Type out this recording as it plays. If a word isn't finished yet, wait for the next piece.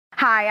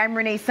Hi, I'm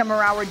Renee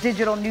Summerauer,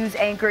 digital news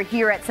anchor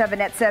here at 7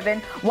 at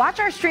 7. Watch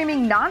our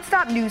streaming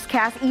nonstop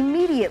newscast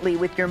immediately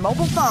with your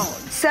mobile phone.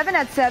 7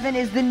 at 7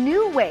 is the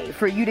new way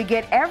for you to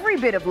get every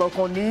bit of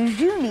local news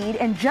you need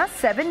in just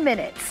 7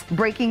 minutes.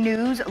 Breaking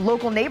news,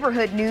 local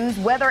neighborhood news,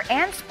 weather,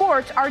 and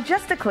sports are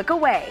just a click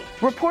away.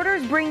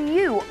 Reporters bring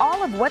you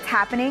all of what's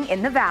happening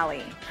in the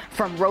Valley.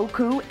 From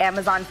Roku,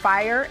 Amazon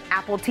Fire,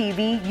 Apple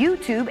TV,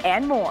 YouTube,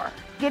 and more.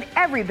 Get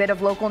every bit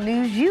of local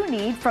news you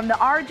need from the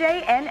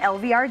RJ and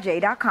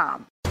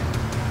LVRJ.com.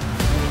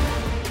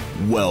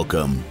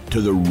 Welcome to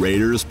the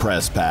Raiders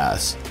Press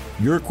Pass,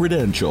 your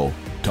credential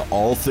to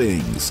all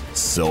things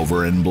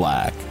silver and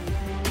black.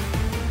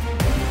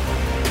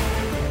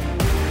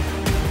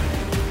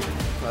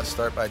 Let's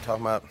start by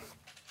talking about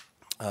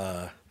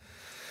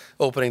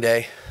opening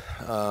day.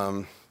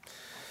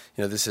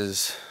 This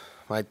is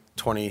my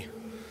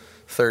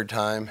 23rd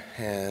time,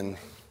 and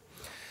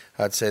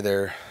I'd say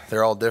they're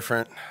all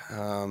different.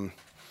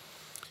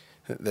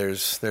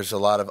 There's a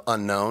lot of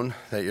unknown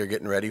that you're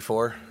getting ready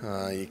for.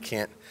 You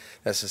can't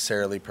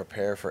necessarily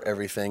prepare for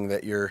everything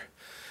that you're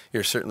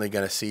certainly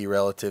going to see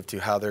relative to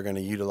how they're going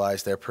to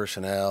utilize their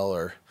personnel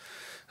or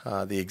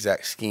the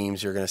exact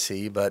schemes you're going to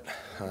see. But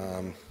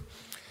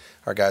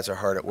our guys are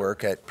hard at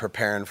work at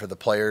preparing for the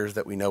players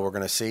that we know we're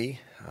going to see,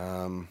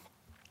 and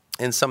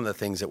some of the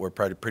things that we're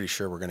pretty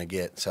sure we're going to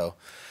get. So,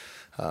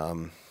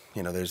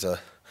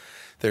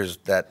 there's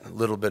that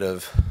little bit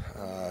of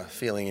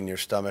feeling in your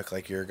stomach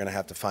like you're going to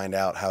have to find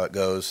out how it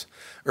goes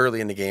early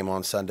in the game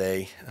on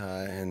Sunday,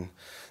 and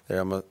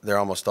there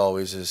almost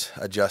always is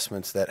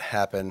adjustments that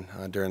happen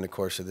during the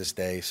course of this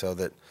day so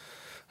that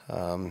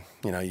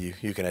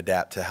you can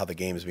adapt to how the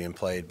game is being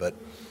played. But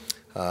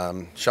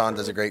Sean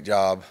does a great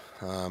job.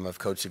 I've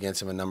coached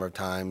against him a number of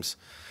times.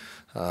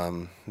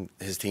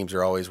 His teams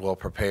are always well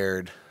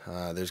prepared. We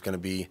know there's going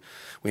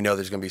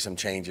to be some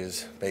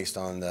changes based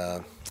on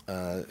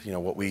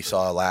what we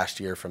saw last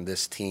year from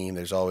this team.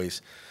 There's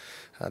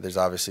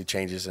obviously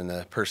changes in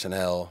the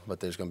personnel, but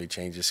there's going to be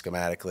changes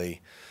schematically,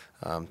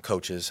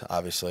 coaches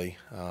obviously.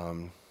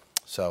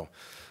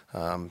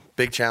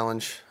 Big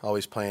challenge,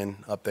 always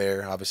playing up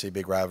there. Obviously a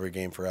big rivalry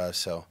game for us.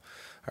 So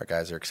our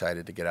guys are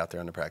excited to get out there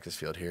on the practice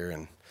field here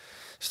and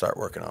start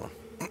working on them.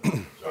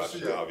 Josh,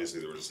 obviously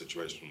there was a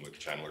situation with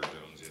Chandler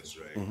Jones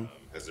yesterday. Mm-hmm.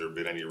 Has there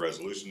been any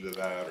resolution to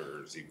that,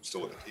 or is he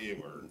still with the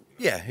team? Or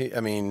Yeah,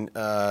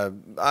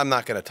 I'm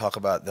not going to talk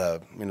about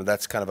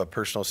that's kind of a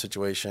personal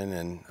situation,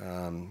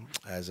 and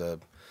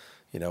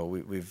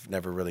we've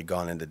never really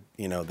gone into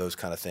those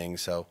kind of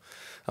things. So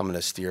I'm going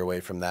to steer away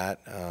from that.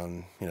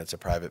 It's a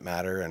private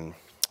matter, and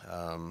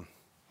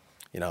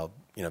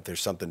if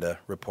there's something to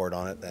report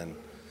on it, then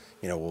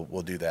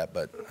we'll do that.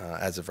 But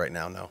as of right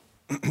now, no.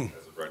 As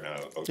of right now,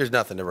 okay. There's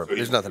nothing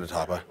to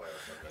talk about.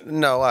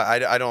 No,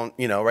 I don't.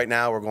 Right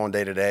now we're going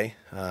day to day.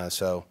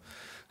 He's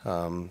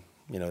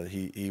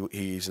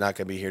not going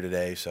to be here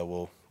today,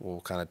 so we'll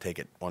kind of take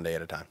it one day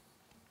at a time.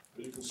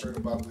 Are you concerned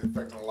about the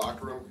effect on the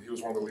locker room? He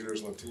was one of the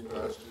leaders on the team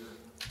last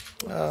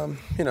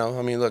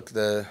year. Look,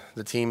 the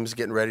team's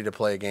getting ready to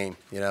play a game.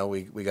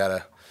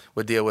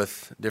 We deal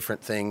with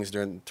different things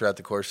throughout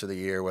the course of the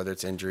year, whether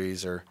it's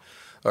injuries or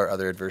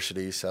other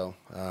adversities. So.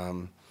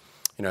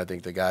 I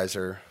think the guys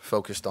are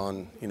focused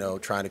on,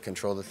 trying to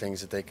control the things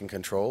that they can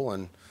control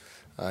and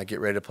get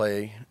ready to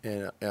play,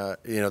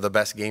 the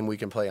best game we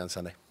can play on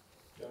Sunday.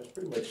 Josh,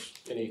 pretty much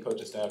any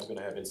coaching staff is going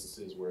to have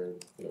instances where,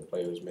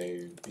 players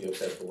may be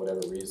upset for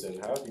whatever reason.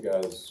 How have you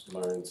guys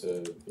learned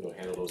to,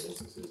 handle those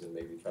instances and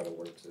maybe try to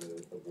work to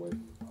avoid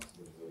the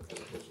possibilities of the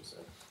coaching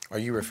staff? Are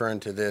you referring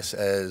to this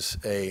as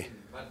a...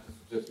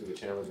 Just the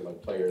challenges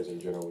like players in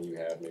general when you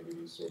have maybe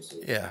these sorts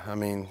of... Yeah,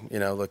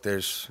 look,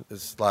 there's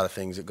a lot of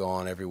things that go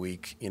on every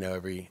week,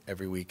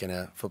 every week in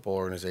a football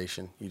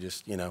organization. You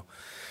just,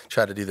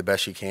 try to do the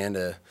best you can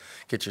to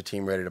get your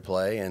team ready to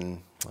play,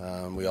 and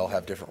we all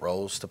have different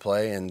roles to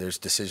play, and there's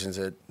decisions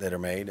that are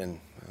made, and,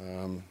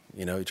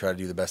 you try to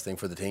do the best thing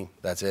for the team.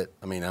 That's it.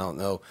 I don't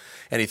know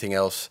anything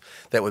else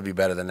that would be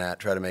better than that.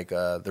 Try to make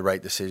the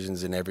right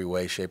decisions in every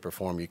way, shape, or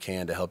form you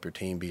can to help your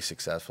team be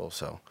successful.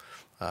 So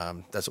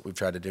that's what we've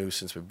tried to do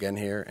since we've been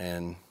here,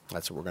 and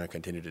that's what we're going to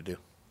continue to do.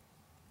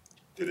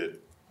 Did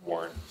it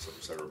warrant some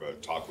sort of a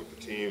talk with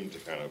the team to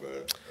kind of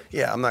a...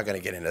 Yeah, I'm not going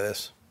to get into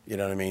this. You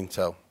know what I mean?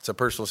 So it's a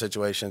personal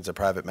situation. It's a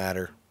private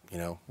matter.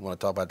 Want to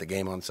talk about the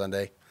game on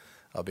Sunday?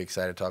 I'll be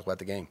excited to talk about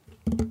the game.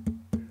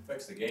 It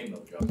affects the game,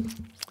 though, Joe.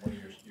 One of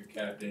your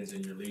captains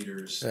and your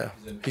leaders. Yeah,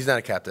 he's not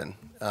a captain.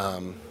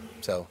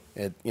 So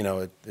it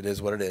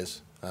is what it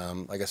is.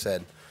 Like I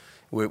said,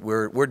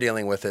 we're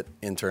dealing with it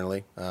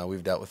internally.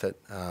 We've dealt with it,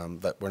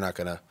 but we're not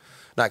gonna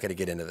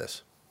get into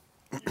this.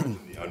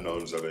 The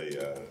unknowns of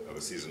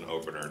a season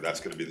opener, that's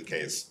going to be the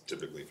case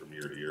typically from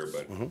year to year.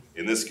 But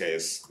in this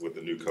case, with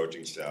the new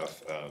coaching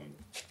staff,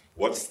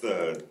 what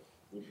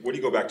do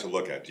you go back to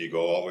look at? Do you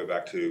go all the way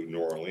back to New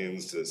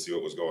Orleans to see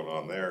what was going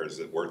on there? Is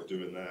it worth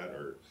doing that?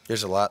 Or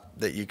there's a lot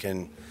that you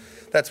can.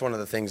 That's one of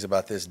the things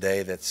about this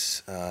day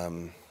that's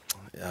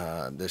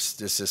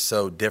This is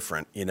so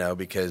different,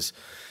 because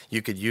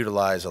you could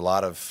utilize a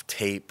lot of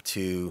tape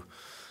to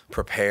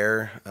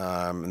prepare,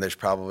 and there's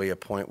probably a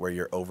point where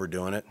you're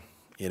overdoing it,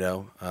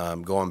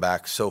 going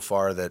back so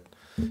far that,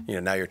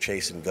 now you're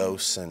chasing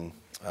ghosts, and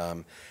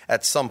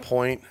at some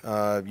point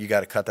you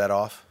got to cut that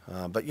off.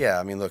 But yeah,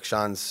 I mean, look,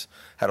 Sean's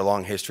had a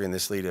long history in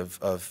this league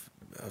of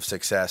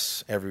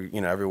success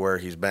everywhere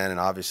he's been, and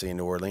obviously in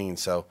New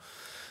Orleans. So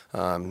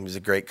he's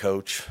a great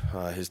coach.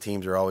 His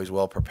teams are always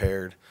well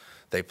prepared.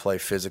 They play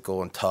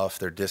physical and tough.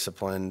 They're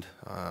disciplined.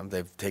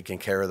 They've taken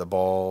care of the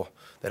ball.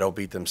 They don't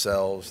beat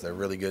themselves. They're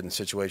really good in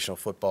situational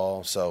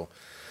football. So,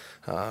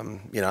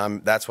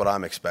 that's what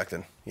I'm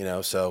expecting.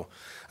 So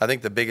I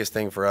think the biggest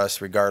thing for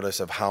us, regardless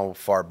of how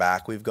far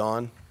back we've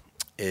gone,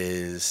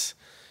 is,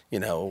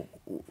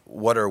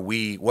 what are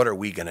we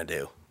going to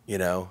do?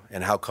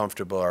 And how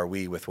comfortable are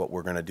we with what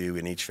we're going to do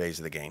in each phase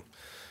of the game?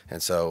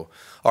 And so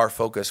our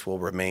focus will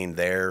remain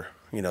there,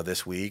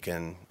 this week.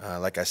 And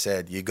like I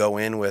said, you go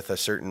in with a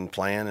certain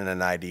plan and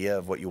an idea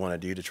of what you want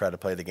to do to try to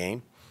play the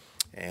game.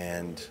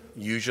 And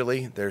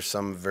usually there's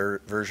some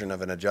version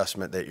of an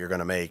adjustment that you're going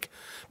to make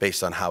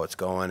based on how it's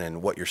going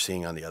and what you're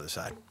seeing on the other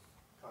side.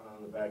 Kind of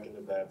on the back end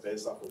of that,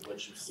 based off of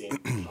what you've seen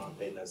from Sean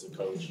Payton as a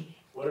coach,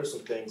 what are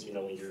some things,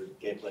 when you're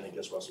game planning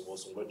against Russell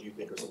Wilson, what do you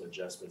think are some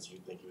adjustments you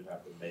think you would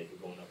have to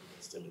make going up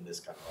against him in this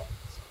kind of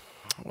offense?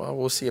 Well,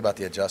 we'll see about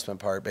the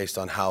adjustment part based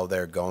on how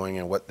they're going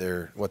and what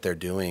they're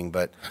doing.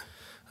 But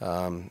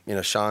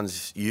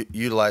Sean's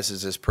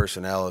utilizes his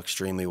personnel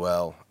extremely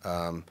well.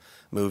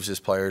 Moves his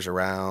players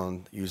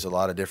around, uses a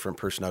lot of different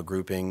personnel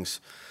groupings,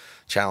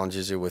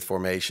 challenges you with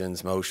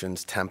formations,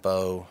 motions,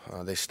 tempo.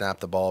 They snap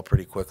the ball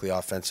pretty quickly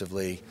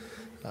offensively.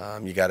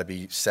 You got to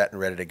be set and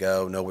ready to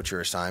go, know what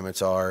your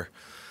assignments are.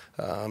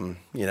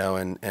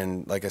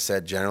 And like I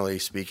said, generally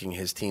speaking,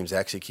 his teams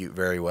execute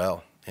very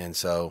well. And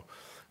so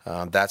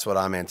that's what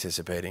I'm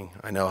anticipating.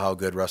 I know how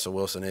good Russell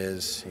Wilson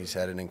is. He's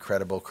had an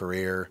incredible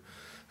career.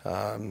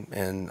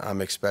 And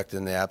I'm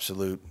expecting the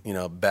absolute,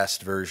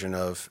 best version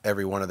of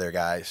every one of their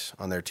guys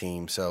on their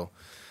team. So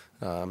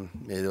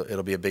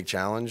it'll be a big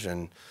challenge,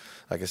 and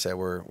like I said,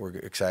 we're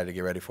excited to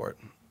get ready for it.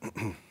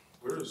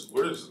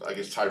 Where's I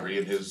guess Tyree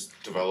in his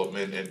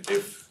development, and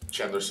if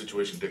Chandler's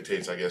situation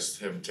dictates, I guess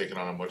him taking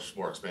on a much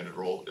more expanded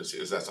role,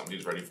 is that something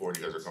he's ready for and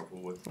you guys are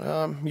comfortable with?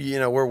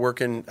 We're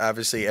working.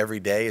 Obviously, every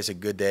day is a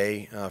good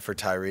day for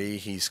Tyree.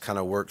 He's kind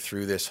of worked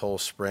through this whole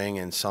spring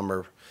and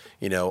summer,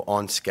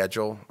 on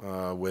schedule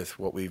with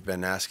what we've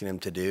been asking him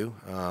to do.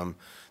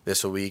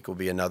 This week will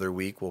be another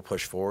week. We'll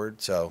push forward.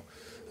 So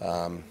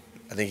I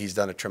think he's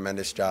done a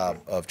tremendous job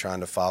of trying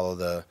to follow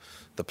the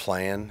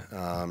plan.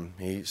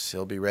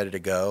 He'll be ready to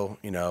go.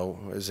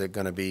 Is it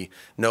going to be?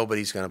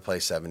 Nobody's going to play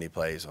 70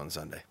 plays on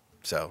Sunday.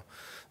 So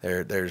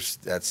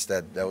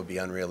that would be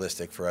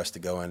unrealistic for us to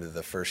go into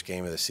the first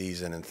game of the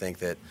season and think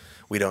that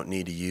we don't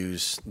need to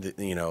use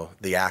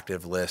the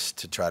active list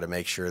to try to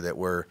make sure that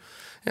we're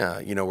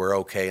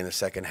okay in the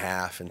second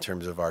half in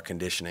terms of our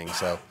conditioning.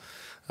 So,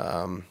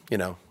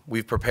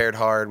 we've prepared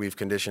hard, we've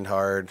conditioned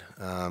hard,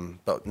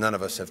 but none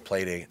of us have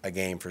played a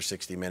game for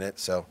 60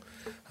 minutes. So,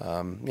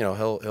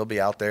 he'll be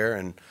out there,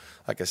 and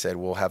like I said,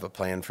 we'll have a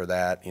plan for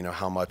that.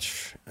 How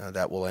much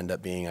that will end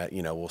up being,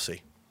 we'll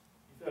see.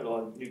 You've had a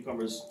lot of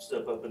newcomers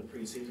step up in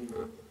preseason.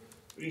 What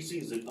do you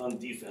see on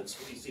defense?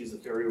 What do you see as the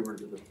carryover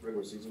to the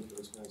regular season for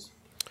those guys?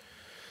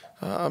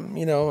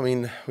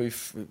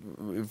 We've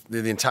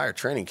the entire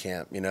training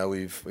camp.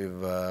 We've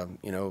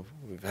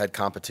had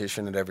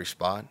competition at every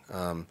spot.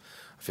 I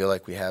feel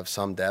like we have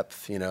some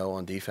depth,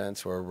 on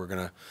defense where we're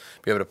gonna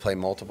be able to play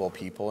multiple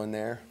people in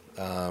there.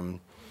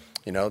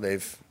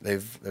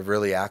 They've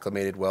really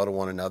acclimated well to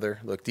one another.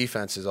 Look,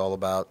 defense is all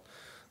about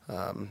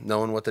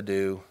knowing what to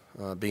do,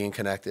 being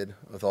connected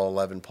with all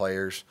 11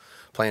 players,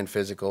 playing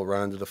physical,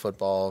 running to the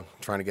football,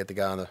 trying to get the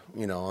guy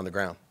on the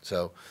ground.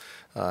 So.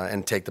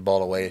 And take the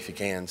ball away if you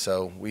can.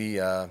 So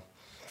we, I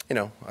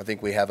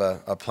think we have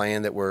a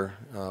plan that we're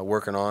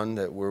working on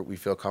that we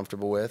feel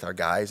comfortable with. Our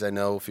guys, I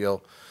know,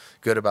 feel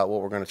good about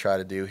what we're going to try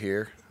to do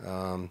here.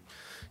 And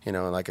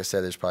like I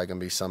said, there's probably going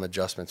to be some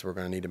adjustments we're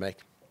going to need to make.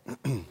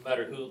 No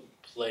matter who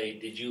played,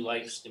 did you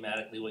like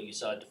schematically what you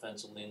saw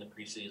defensively in the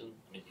preseason?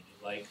 Did you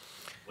like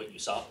what you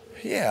saw?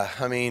 Yeah,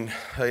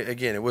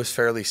 again, it was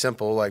fairly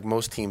simple, like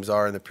most teams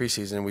are in the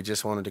preseason. We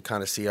just wanted to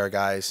kind of see our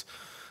guys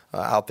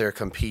out there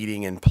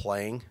competing and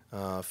playing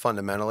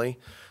fundamentally.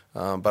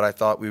 But I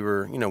thought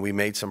we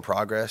made some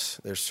progress.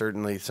 There's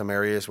certainly some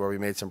areas where we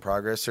made some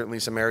progress.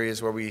 Certainly some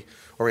areas where we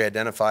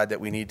identified that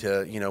we need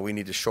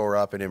to shore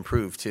up and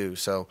improve too.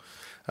 So,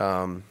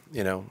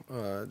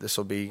 this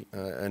will be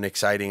an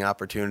exciting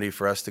opportunity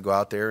for us to go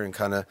out there and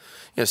kind of,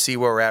 see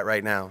where we're at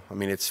right now.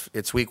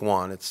 It's week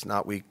 1. It's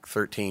not week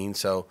 13.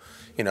 So,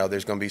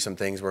 there's going to be some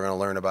things we're going to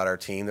learn about our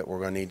team that we're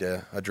going to need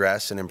to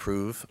address and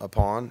improve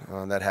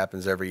upon. That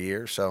happens every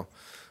year. So,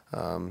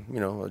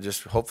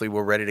 just hopefully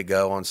we're ready to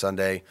go on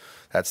Sunday.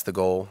 That's the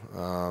goal.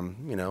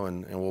 And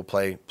we'll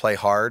play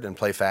hard and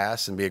play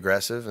fast and be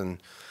aggressive.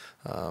 And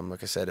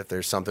like I said, if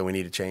there's something we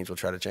need to change, we'll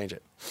try to change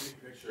it.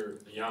 Big picture, measure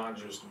beyond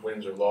just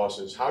wins or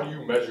losses? How do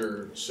you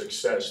measure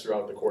success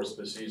throughout the course of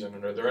the season?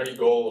 And are there any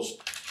goals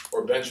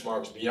or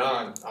benchmarks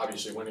beyond,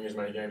 obviously, winning as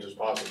many games as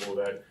possible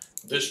that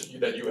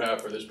you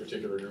have for this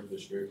particular group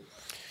this year?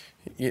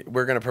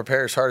 We're going to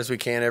prepare as hard as we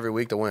can every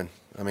week to win.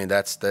 I mean,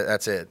 that's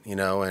it, you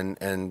know,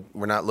 and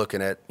we're not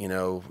looking at, you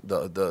know,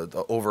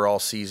 the overall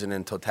season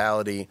in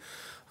totality.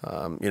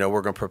 You know,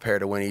 we're going to prepare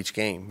to win each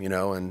game, you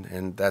know,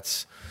 and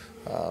that's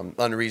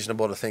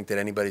unreasonable to think that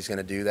anybody's going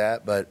to do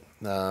that. But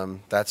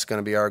that's going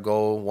to be our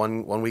goal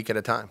one week at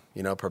a time,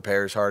 you know,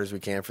 prepare as hard as we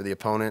can for the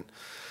opponent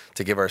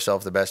to give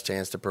ourselves the best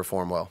chance to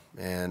perform well.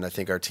 And I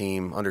think our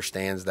team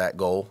understands that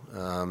goal.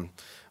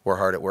 We're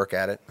hard at work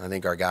at it. I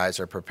think our guys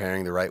are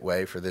preparing the right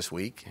way for this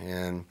week,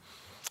 and,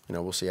 you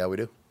know, we'll see how we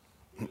do.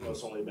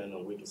 It's only been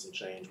a week and some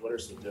change. What are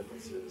some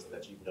differences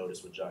that you've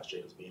noticed with Josh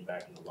Jacobs being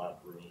back in the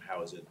locker room? How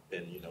has it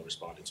been, you know,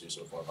 responded to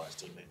so far by his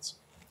teammates?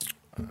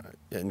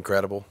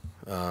 Incredible.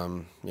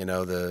 You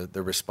know,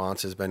 the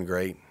response has been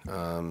great.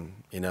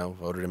 You know,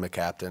 voted him a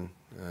captain.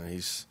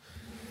 He's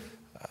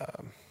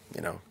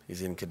you know,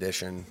 he's in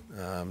condition,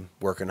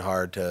 working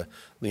hard to,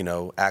 you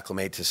know,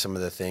 acclimate to some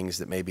of the things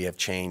that maybe have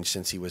changed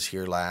since he was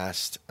here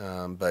last,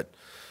 but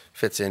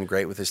fits in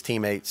great with his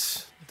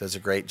teammates, does a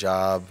great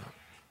job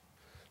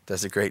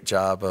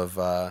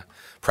of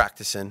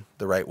practicing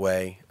the right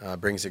way,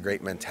 brings a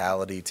great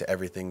mentality to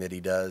everything that he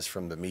does,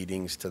 from the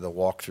meetings to the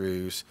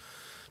walkthroughs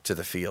to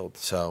the field.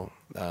 So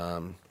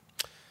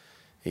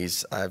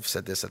I've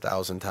said this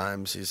 1,000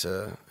 times. He's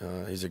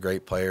a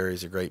great player.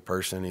 He's a great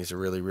person. He's a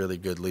really, really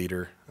good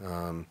leader.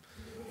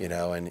 You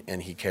know,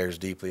 and he cares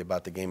deeply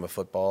about the game of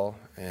football,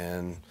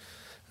 and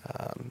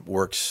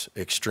works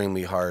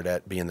extremely hard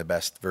at being the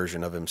best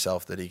version of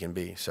himself that he can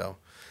be. So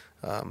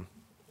I'm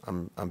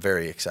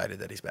very excited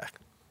that he's back.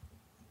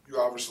 You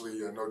obviously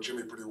know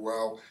Jimmy pretty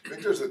well. I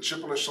think there's a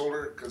chip on his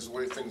shoulder because the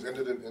way things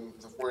ended in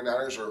the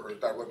 49ers, or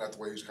that wasn't not the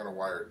way he's kind of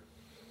wired?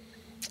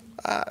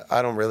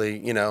 I don't really,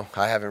 you know,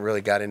 I haven't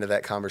really got into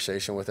that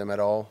conversation with him at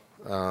all.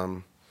 You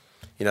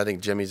know, I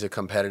think Jimmy's a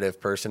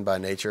competitive person by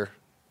nature,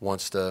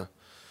 wants to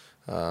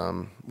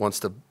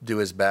do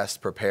his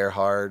best, prepare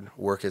hard,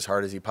 work as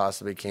hard as he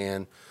possibly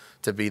can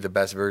to be the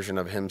best version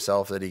of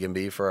himself that he can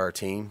be for our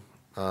team.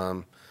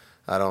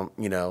 I don't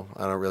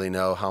really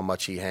know how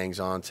much he hangs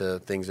on to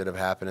things that have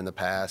happened in the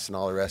past and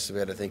all the rest of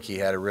it. I think he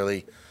had a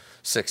really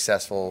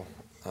successful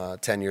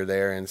tenure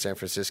there in San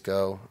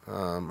Francisco.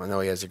 I know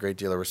he has a great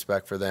deal of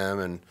respect for them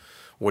and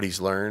what he's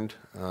learned,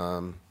 you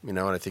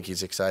know, and I think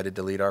he's excited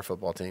to lead our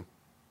football team.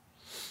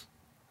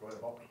 Go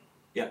ahead, Paul.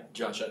 Yeah,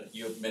 Josh,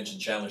 you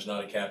mentioned Chandler's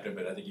not a captain,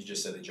 but I think you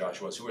just said that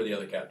Josh was. Who are the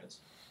other captains?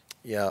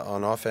 Yeah,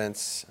 on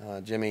offense,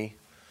 Jimmy,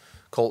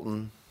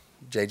 Colton,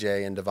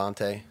 JJ, and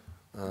Davante.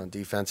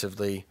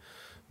 Defensively,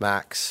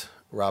 Max,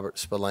 Robert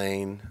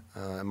Spillane,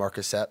 and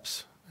Marcus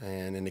Epps.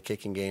 And in the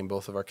kicking game,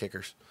 both of our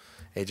kickers,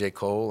 A.J.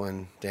 Cole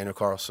and Daniel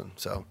Carlson.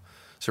 So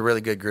it's a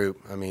really good group.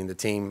 I mean, the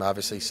team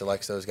obviously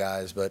selects those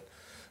guys, but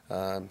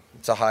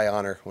it's a high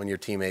honor when your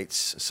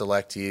teammates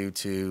select you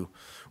to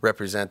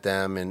represent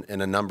them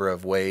in a number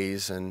of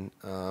ways. And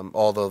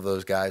although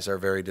those guys are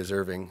very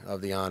deserving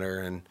of the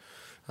honor, and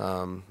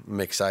I'm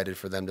excited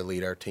for them to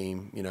lead our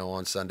team, you know,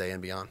 on Sunday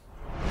and beyond.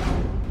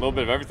 A little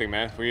bit of everything,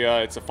 man.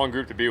 It's a fun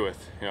group to be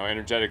with. You know,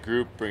 energetic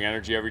group, bring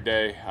energy every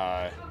day.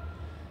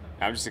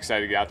 I'm just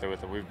excited to get out there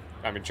with them.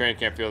 Training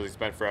camp feels it's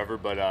been forever,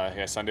 but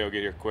yeah, Sunday will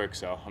get here quick,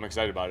 so I'm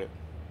excited about it.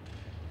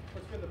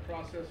 What's been the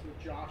process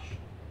with Josh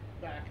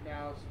back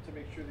now to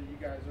make sure that you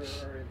guys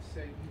are in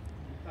sync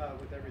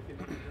with everything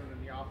that you're doing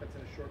in the offense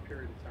in a short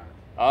period of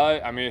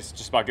time? It's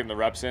just about getting the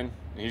reps in.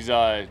 He's,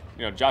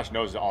 Josh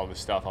knows all this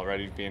stuff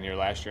already, being here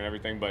last year and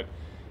everything, but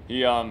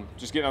he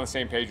just getting on the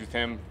same page with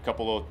him. A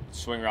couple little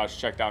swing routes,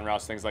 check down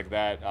routes, things like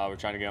that. We're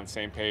trying to get on the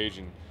same page,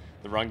 and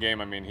the run game.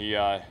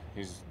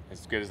 He's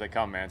as good as they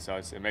come, man. So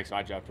it makes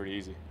my job pretty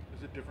easy.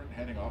 Is it different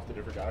handing off to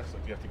different guys?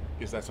 Like,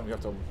 is that something you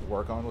have to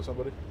work on with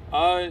somebody?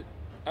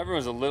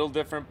 Everyone's a little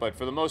different, but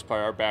for the most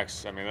part, our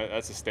backs.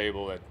 That's a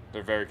stable that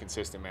they're very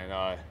consistent,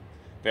 man.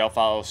 They all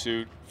follow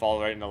suit, fall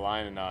right in the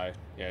line, and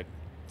yeah,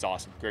 it's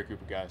awesome. Great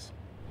group of guys.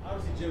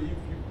 Obviously, Jim,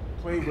 you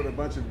played with a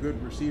bunch of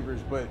good receivers,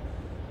 but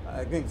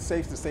I think it's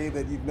safe to say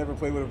that you've never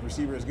played with a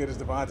receiver as good as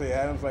Davante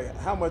Adams. Like,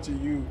 how much are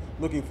you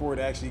looking forward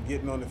to actually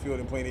getting on the field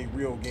and playing a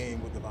real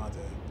game with Davante?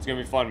 It's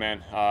gonna be fun,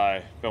 man.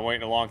 Been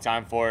waiting a long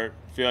time for it.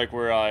 Feel like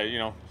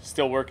we're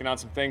still working on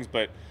some things,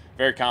 but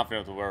very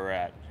confident with where we're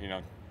at.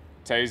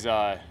 Tay's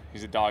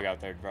he's a dog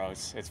out there, bro.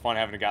 It's fun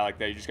having a guy like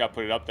that. You just got to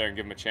put it up there and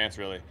give him a chance,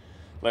 really.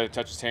 Let it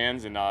touch his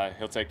hands, and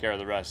he'll take care of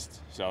the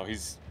rest. So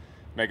he's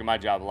making my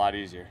job a lot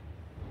easier.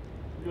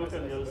 You look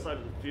on the other side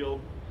of the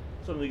field,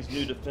 some of these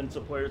new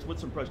defensive players,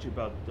 what's impressed you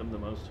about them the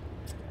most?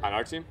 On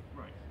our team?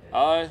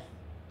 Right.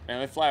 Man,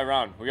 they fly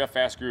around. We got a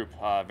fast group,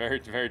 very,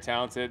 very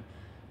talented.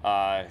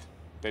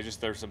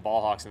 There's some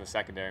ball hawks in the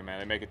secondary, man.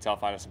 They make it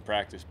tough on us in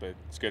practice, but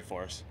it's good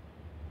for us.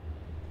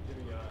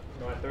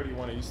 Jimmy, at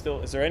 31,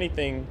 is there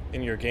anything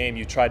in your game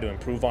you tried to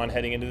improve on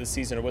heading into the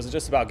season, or was it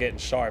just about getting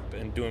sharp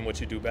and doing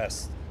what you do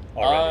best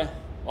already?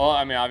 Well,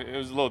 I mean, it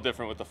was a little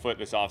different with the foot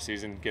this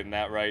offseason, getting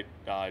that right,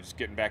 just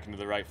getting back into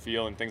the right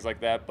feel and things like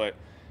that. But,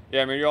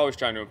 yeah, I mean, you're always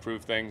trying to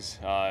improve things,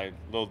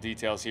 little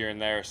details here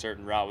and there, a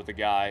certain route with the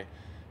guy,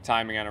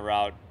 timing on a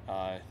route.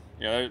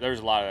 There's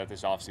a lot of that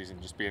this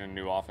offseason, just being a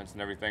new offense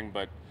and everything.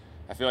 But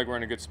I feel like we're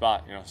in a good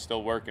spot.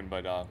 Still working,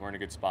 but we're in a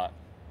good spot.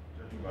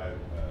 Judging by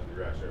the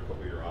reaction of a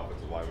couple of your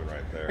offensive linemen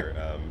right there,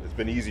 it's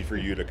been easy for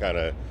you to kind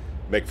of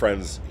make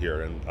friends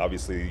here, and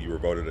obviously you were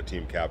voted a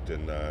team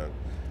captain.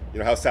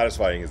 How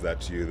satisfying is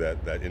that to you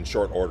that in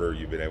short order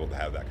you've been able to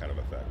have that kind of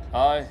effect?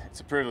 It's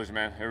a privilege,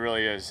 man. It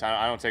really is.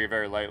 I don't take it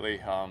very lightly.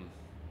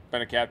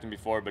 Been a captain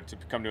before, but to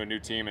come to a new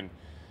team and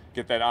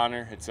get that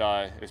honor,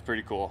 it's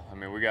pretty cool. I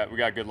mean, we got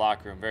a good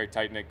locker room, very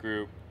tight-knit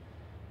group,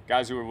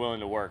 guys who are willing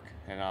to work,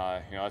 and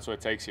that's what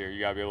it takes here. You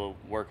got to be able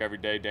to work every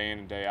day, day in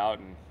and day out,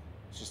 and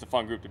it's just a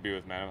fun group to be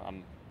with, man.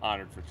 I'm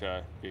honored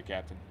to be a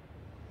captain.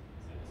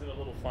 Is it a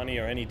little funny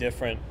or any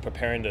different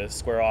preparing to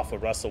square off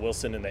with Russell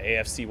Wilson in the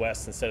AFC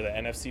West instead of the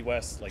NFC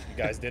West like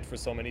you guys did for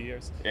so many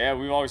years? Yeah,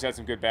 we've always had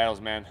some good battles,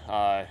 man.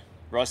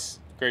 Russ,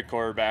 great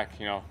quarterback.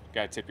 Got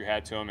to tip your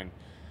hat to him.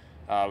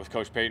 And with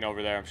Coach Payton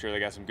over there, I'm sure they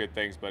got some good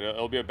things. But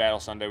it'll be a battle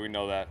Sunday. We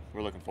know that.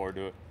 We're looking forward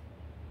to it.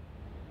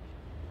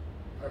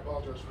 I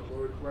apologize for the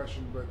loaded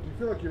question, but do you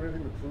feel like you have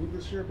anything to prove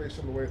this year based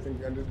on the way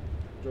things ended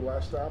your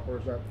last stop, or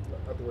is that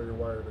not the way you're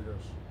wired, I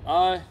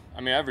guess? I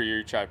mean, every year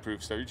you try to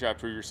prove stuff. You try to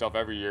prove yourself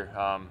every year.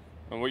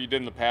 And what you did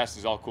in the past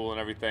is all cool and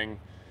everything.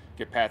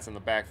 Get pats on the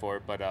back for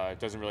it, but it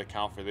doesn't really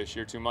count for this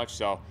year too much.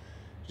 So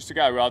just a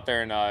guy who out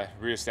there and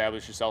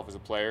reestablish yourself as a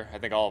player. I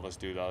think all of us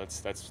do, though.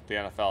 That's the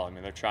NFL. I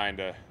mean, they're trying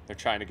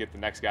to get the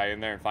next guy in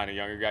there and find a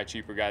younger guy,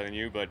 cheaper guy than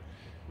you, but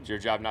it's your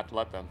job not to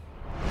let them.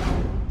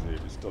 So you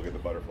still get the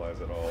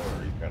butterflies at all,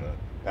 or you kind of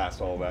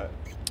past all that?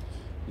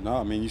 No,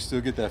 I mean, you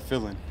still get that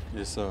feeling.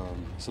 It's a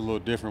little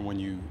different when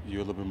you're a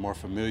little bit more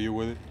familiar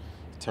with it.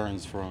 It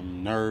turns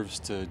from nerves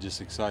to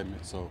just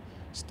excitement. So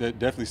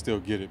definitely still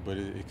get it, but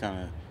it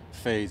kind of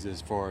fades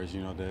as far as,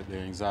 the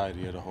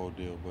anxiety of the whole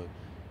deal. But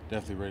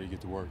definitely ready to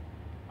get to work.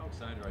 How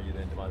excited are you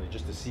then, Davante,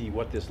 just to see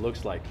what this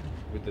looks like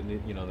with the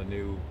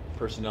new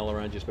personnel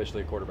around you,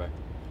 especially a quarterback?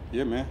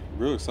 Yeah, man,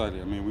 real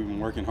excited. I mean, we've been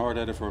working hard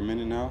at it for a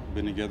minute now.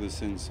 Been together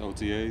since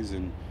OTAs,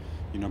 and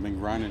been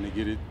grinding to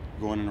get it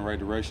going in the right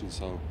direction.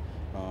 So,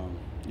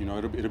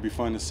 it'll be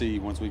fun to see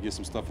once we get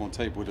some stuff on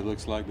tape what it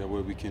looks like. That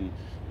way we can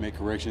make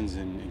corrections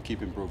and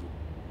keep improving.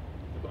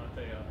 Davante,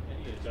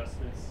 any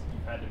adjustments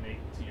you've had to make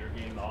to your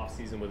game in the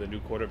offseason with a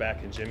new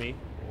quarterback and Jimmy,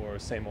 or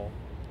same old?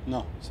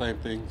 No, same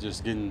thing.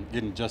 Just getting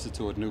adjusted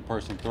to a new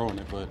person throwing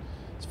it. But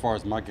as far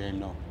as my game,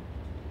 no.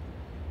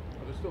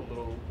 Are there still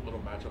little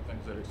matchup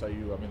things that excite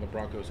you? I mean, the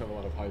Broncos have a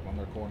lot of hype on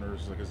their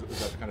corners. Like, is that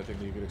the kind of thing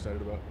that you get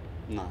excited about?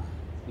 Nah,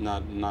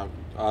 not.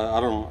 I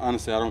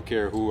don't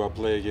care who I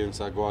play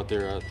against. I go out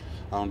there.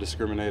 I don't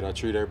discriminate. I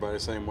treat everybody the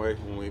same way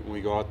when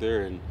we go out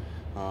there, and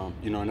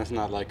and that's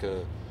not like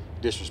a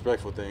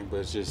disrespectful thing, but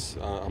it's just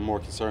I'm more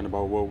concerned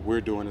about what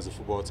we're doing as a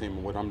football team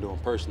and what I'm doing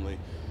personally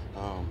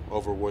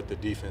over what the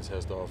defense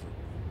has to offer.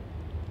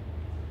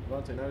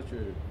 Davante, now that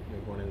you're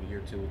going into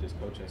year 2 with this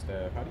coaching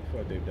staff, how do you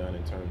feel like they've done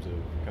in terms of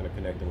kind of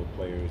connecting with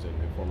players and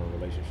forming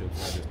relationships,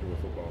 not just through a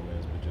football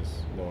lens, but just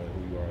knowing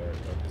who you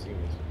are as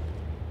humans?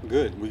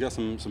 Good. We got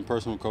some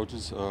personal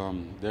coaches,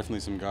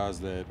 definitely some guys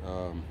that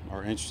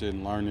are interested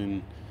in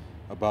learning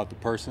about the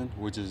person,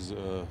 which is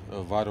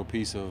a vital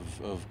piece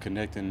of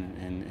connecting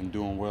and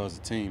doing well as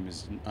a team,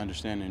 is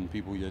understanding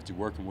people that you're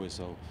working with.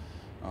 So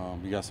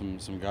we got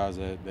some guys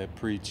that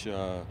preach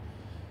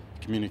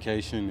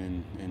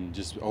communication and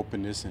just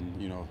openness,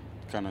 and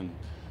kind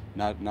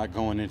of not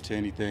going into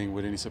anything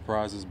with any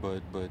surprises,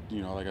 but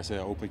like I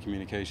said, open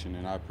communication,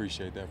 and I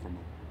appreciate that from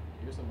them.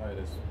 You're somebody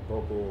that's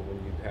vocal when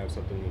you have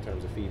something in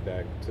terms of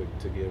feedback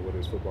to give, whether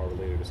it's football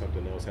related or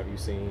something else. Have you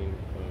seen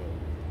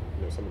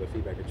some of the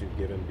feedback that you've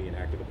given being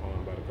acted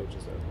upon by the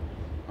coaching staff?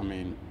 I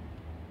mean,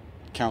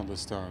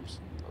 countless times.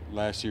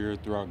 Last year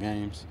throughout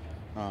games,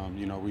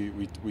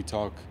 we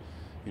talk.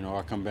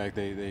 I come back.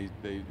 They.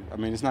 I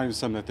mean, it's not even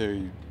something that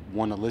they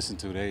want to listen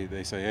to.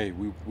 They say, hey,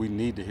 we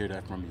need to hear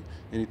that from you.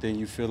 Anything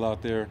you feel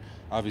out there,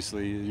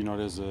 obviously,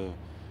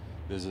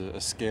 there's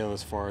a scale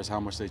as far as how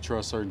much they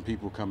trust certain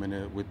people coming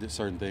in with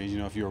certain things.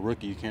 If you're a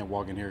rookie, you can't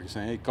walk in here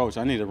saying, hey, coach,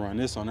 I need to run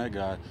this on that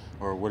guy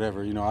or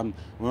whatever. We don't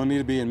need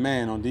to be in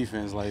man on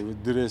defense. Like, we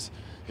do this.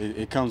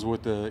 It comes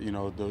with the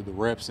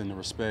reps and the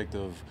respect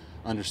of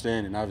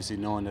understanding, obviously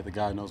knowing that the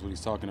guy knows what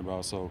he's talking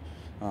about. So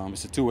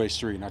it's a two-way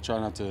street, and I try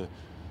not to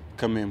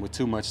come in with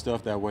too much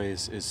stuff. That way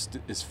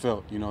it's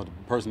felt. The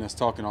person that's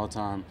talking all the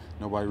time,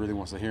 nobody really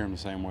wants to hear him the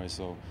same way.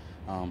 So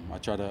I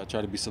try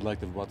to be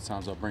selective about the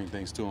times I bring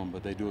things to them,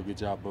 but they do a good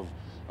job of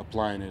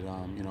applying it.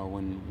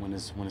 When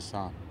it's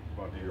time.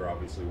 Well, you're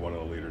obviously one of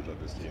the leaders of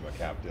this team, a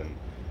captain.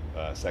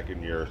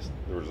 Second year,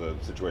 there was a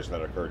situation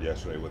that occurred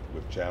yesterday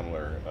with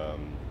Chandler. How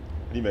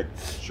do you make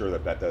sure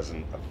that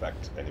doesn't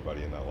affect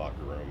anybody in that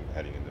locker room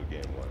heading into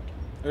game 1?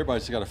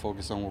 Everybody's got to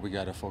focus on what we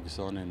got to focus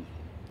on, and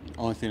the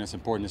only thing that's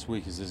important this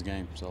week is this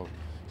game. So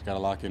just got to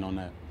lock in on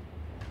that.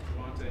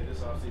 Davante, this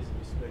offseason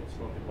you've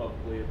spoken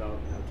publicly about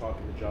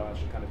talking to Josh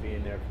and kind of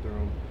being there through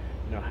him.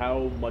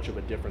 How much of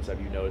a difference have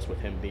you noticed with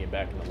him being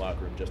back in the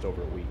locker room just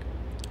over a week?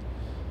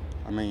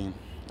 I mean,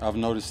 I've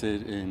noticed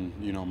it in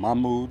my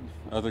mood,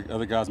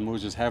 other guys'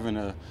 moods. Just having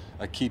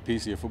a key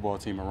piece of your football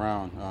team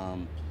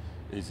around,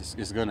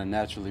 it's going to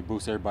naturally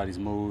boost everybody's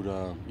mood.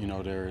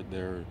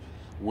 Their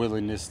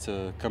willingness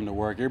to come to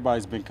work.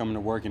 Everybody's been coming to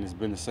work and it's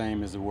been the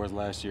same as it was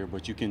last year.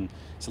 But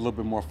it's a little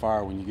bit more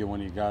fire when you get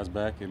one of your guys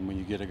back, and when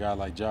you get a guy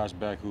like Josh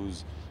back,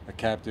 who's a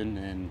captain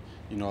and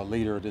a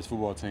leader of this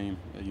football team.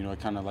 It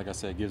kind of, like I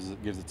said, gives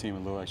the team a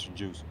little extra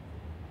juice.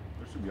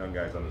 There's some young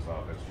guys on this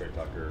offense, Trey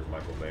Tucker,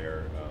 Michael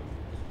Mayer.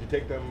 You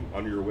take them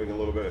under your wing a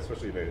little bit,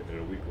 especially in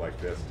a week like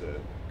this, to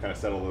kind of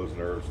settle those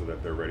nerves so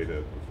that they're ready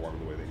to perform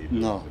the way they need to?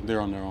 No,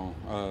 they're on their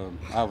own.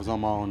 I was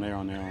on my own, they're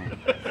on their own.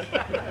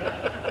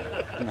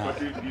 No. But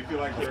do you feel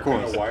like they're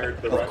kind of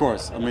wired the right way? Of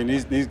course. I mean,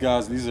 these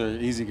guys, these are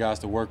easy guys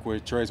to work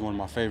with. Trey's one of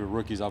my favorite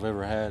rookies I've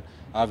ever had.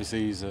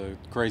 Obviously, he's a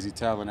crazy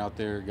talent out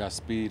there, got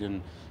speed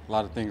and a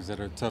lot of things that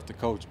are tough to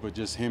coach, but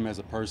just him as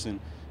a person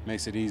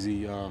makes it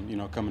easy,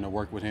 coming to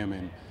work with him.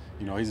 And,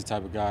 he's the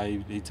type of guy,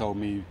 he told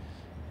me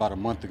about a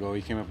month ago,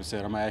 he came up and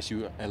said, I'm going to ask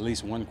you at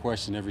least one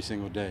question every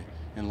single day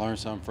and learn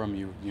something from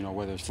you,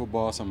 whether it's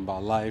football, something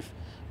about life,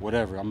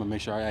 whatever. I'm going to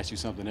make sure I ask you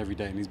something every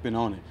day. And he's been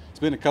on it. It's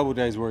been a couple of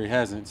days where he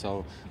hasn't,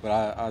 but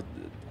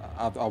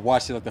I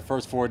watched it like the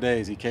first 4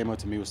 days. He came up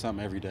to me with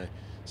something every day.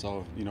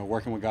 So,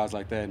 working with guys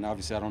like that, and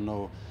obviously I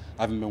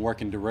haven't been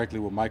working directly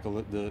with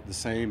Michael the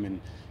same,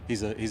 and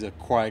he's a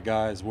quiet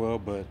guy as well,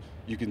 but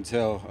you can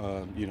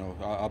tell,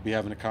 I'll be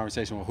having a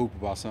conversation with Hoop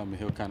about something, and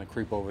he'll kind of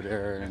creep over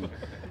there and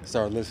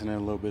start listening a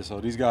little bit.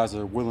 So these guys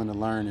are willing to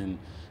learn and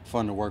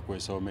fun to work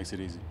with, so it makes it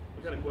easy.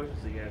 What kind of questions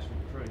do you ask from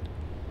Trey?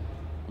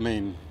 I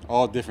mean,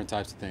 all different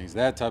types of things.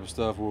 That type of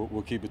stuff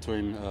we'll keep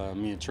between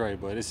me and Trey,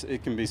 but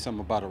it can be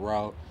something about a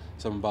route,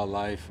 something about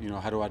life.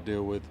 How do I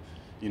deal with,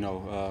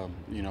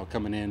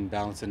 coming in,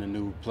 balancing a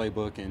new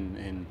playbook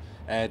and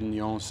adding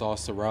your own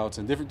sauce to routes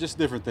and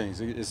different things.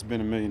 It's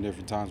been a million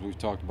different times we've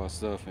talked about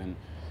stuff, and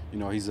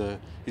he's a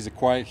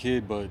quiet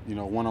kid, but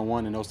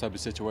one-on-one in those type of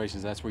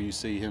situations, that's where you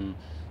see him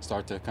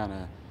start to kind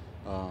of,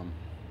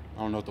 I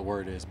don't know what the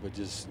word is, but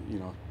just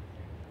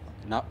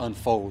not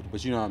unfold,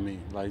 but you know what I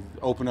mean, like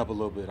open up a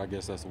little bit. I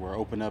guess that's the word.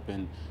 Open up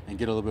and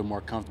get a little bit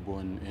more comfortable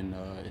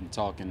and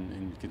talk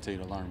and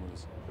continue to learn with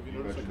us. Have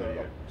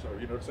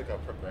you noticed like a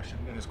progression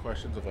in his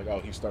questions of like,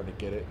 oh, he's starting to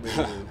get it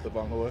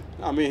along the way?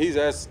 I mean, he's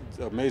asked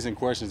amazing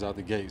questions out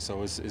the gate,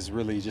 so it's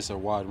really just a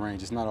wide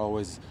range. It's not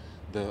always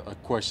a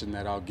question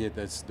that I'll get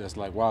that's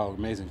like, wow,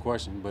 amazing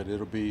question, but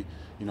it'll be,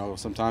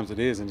 sometimes it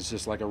is, and it's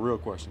just like a real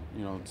question.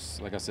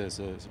 It's, like I said, it's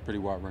a pretty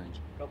wide range.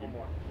 Couple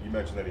more. You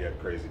mentioned that he had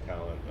crazy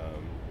talent.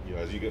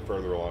 As you get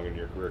further along in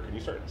your career, can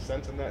you start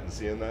sensing that and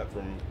seeing that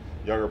from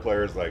younger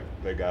players, like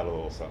they got a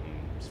little something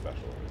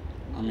special?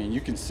 I mean,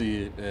 you can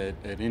see it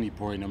at any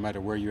point, no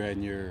matter where you're at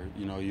in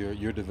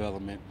your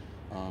development.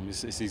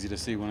 It's easy to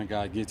see when a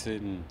guy gets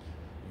it and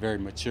very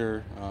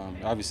mature.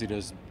 Obviously,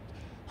 there's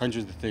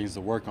hundreds of things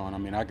to work on. I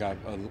mean, I got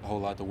a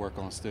whole lot to work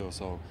on still.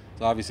 So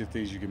obviously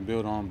things you can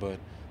build on, but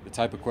the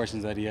type of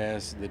questions that he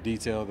asks, the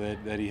detail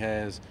that he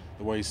has,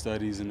 the way he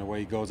studies and the way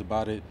he goes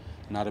about it,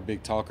 not a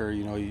big talker.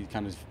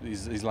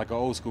 He's like an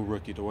old school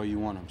rookie, the way you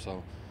want him.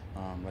 So,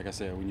 like I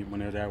said, when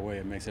they're that way,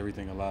 it makes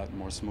everything a lot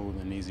more smooth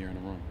and easier in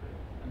the room.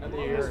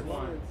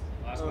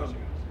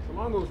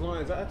 Along those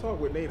lines, I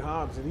talked with Nate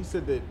Hobbs, and he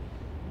said that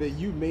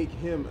you make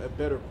him a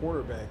better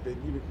quarterback. That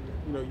you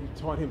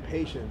taught him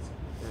patience,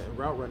 and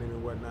route running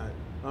and whatnot.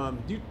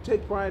 Do you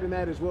take pride in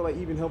that as well, like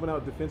even helping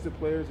out defensive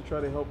players to try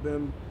to help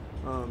them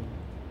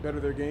better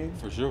their game?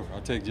 For sure,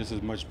 I take just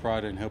as much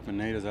pride in helping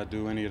Nate as I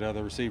do any of the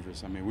other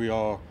receivers. I mean, we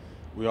all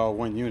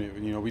one unit.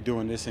 We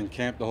doing this in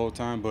camp the whole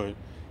time, but at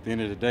the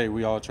end of the day,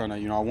 we all trying to.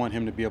 I want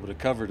him to be able to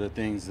cover the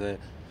things that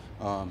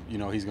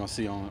he's going to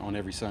see on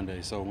every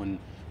Sunday. So when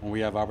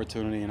we have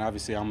opportunity, and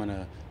obviously I'm going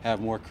to have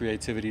more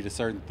creativity to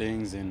certain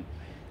things, and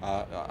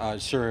I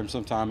assure him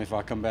sometime if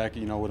I come back,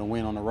 with a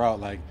win on the route,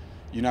 like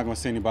you're not going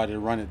to see anybody to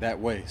run it that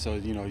way. So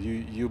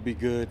you'll be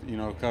good,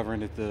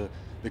 covering it the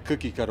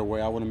cookie cutter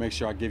way. I want to make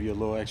sure I give you a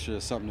little extra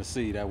something to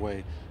see. That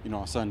way,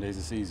 on Sundays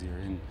it's easier.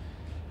 And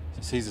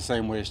he's the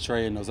same way as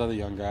Trey and those other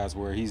young guys,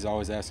 where he's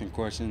always asking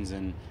questions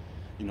and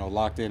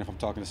locked in if I'm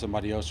talking to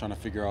somebody else, trying to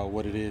figure out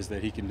what it is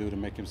that he can do to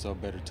make himself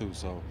better too.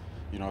 So,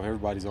 if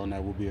everybody's on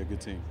that, we'll be a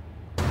good team.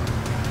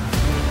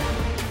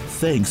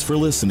 Thanks for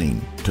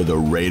listening to the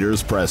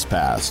Raiders Press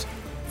Pass.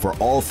 For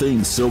all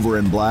things silver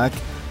and black,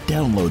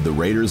 download the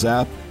Raiders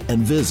app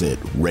and visit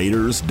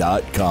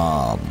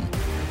Raiders.com.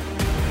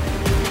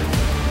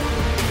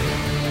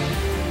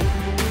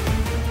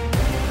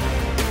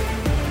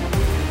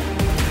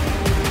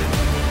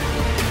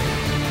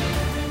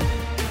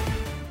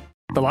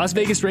 The Las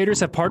Vegas Raiders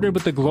have partnered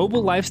with the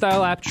global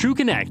lifestyle app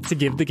TrueConnect to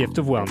give the gift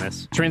of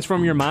wellness.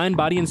 Transform your mind,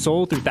 body, and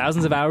soul through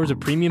thousands of hours of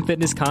premium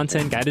fitness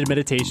content, guided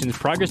meditations,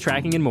 progress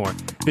tracking, and more.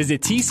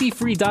 Visit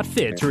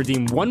tcfree.fit to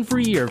redeem 1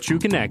 free year of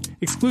TrueConnect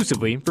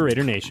exclusively for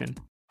Raider Nation.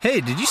 Hey,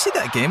 did you see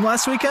that game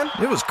last weekend?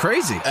 It was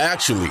crazy.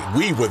 Actually,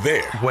 we were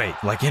there. Wait,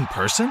 like in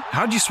person?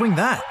 How'd you swing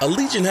that?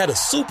 Allegiant had a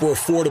super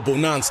affordable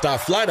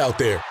nonstop flight out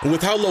there. And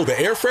with how low the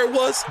airfare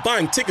was,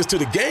 buying tickets to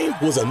the game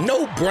was a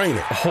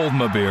no-brainer. Hold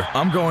my beer.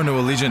 I'm going to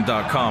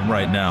Allegiant.com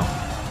right now.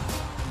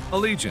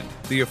 Allegiant,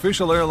 the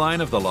official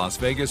airline of the Las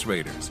Vegas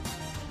Raiders.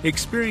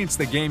 Experience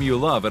the game you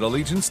love at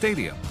Allegiant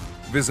Stadium.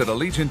 Visit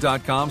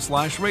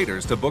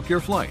Allegiant.com/Raiders to book your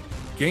flight,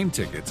 game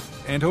tickets,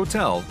 and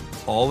hotel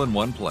all in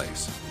one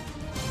place.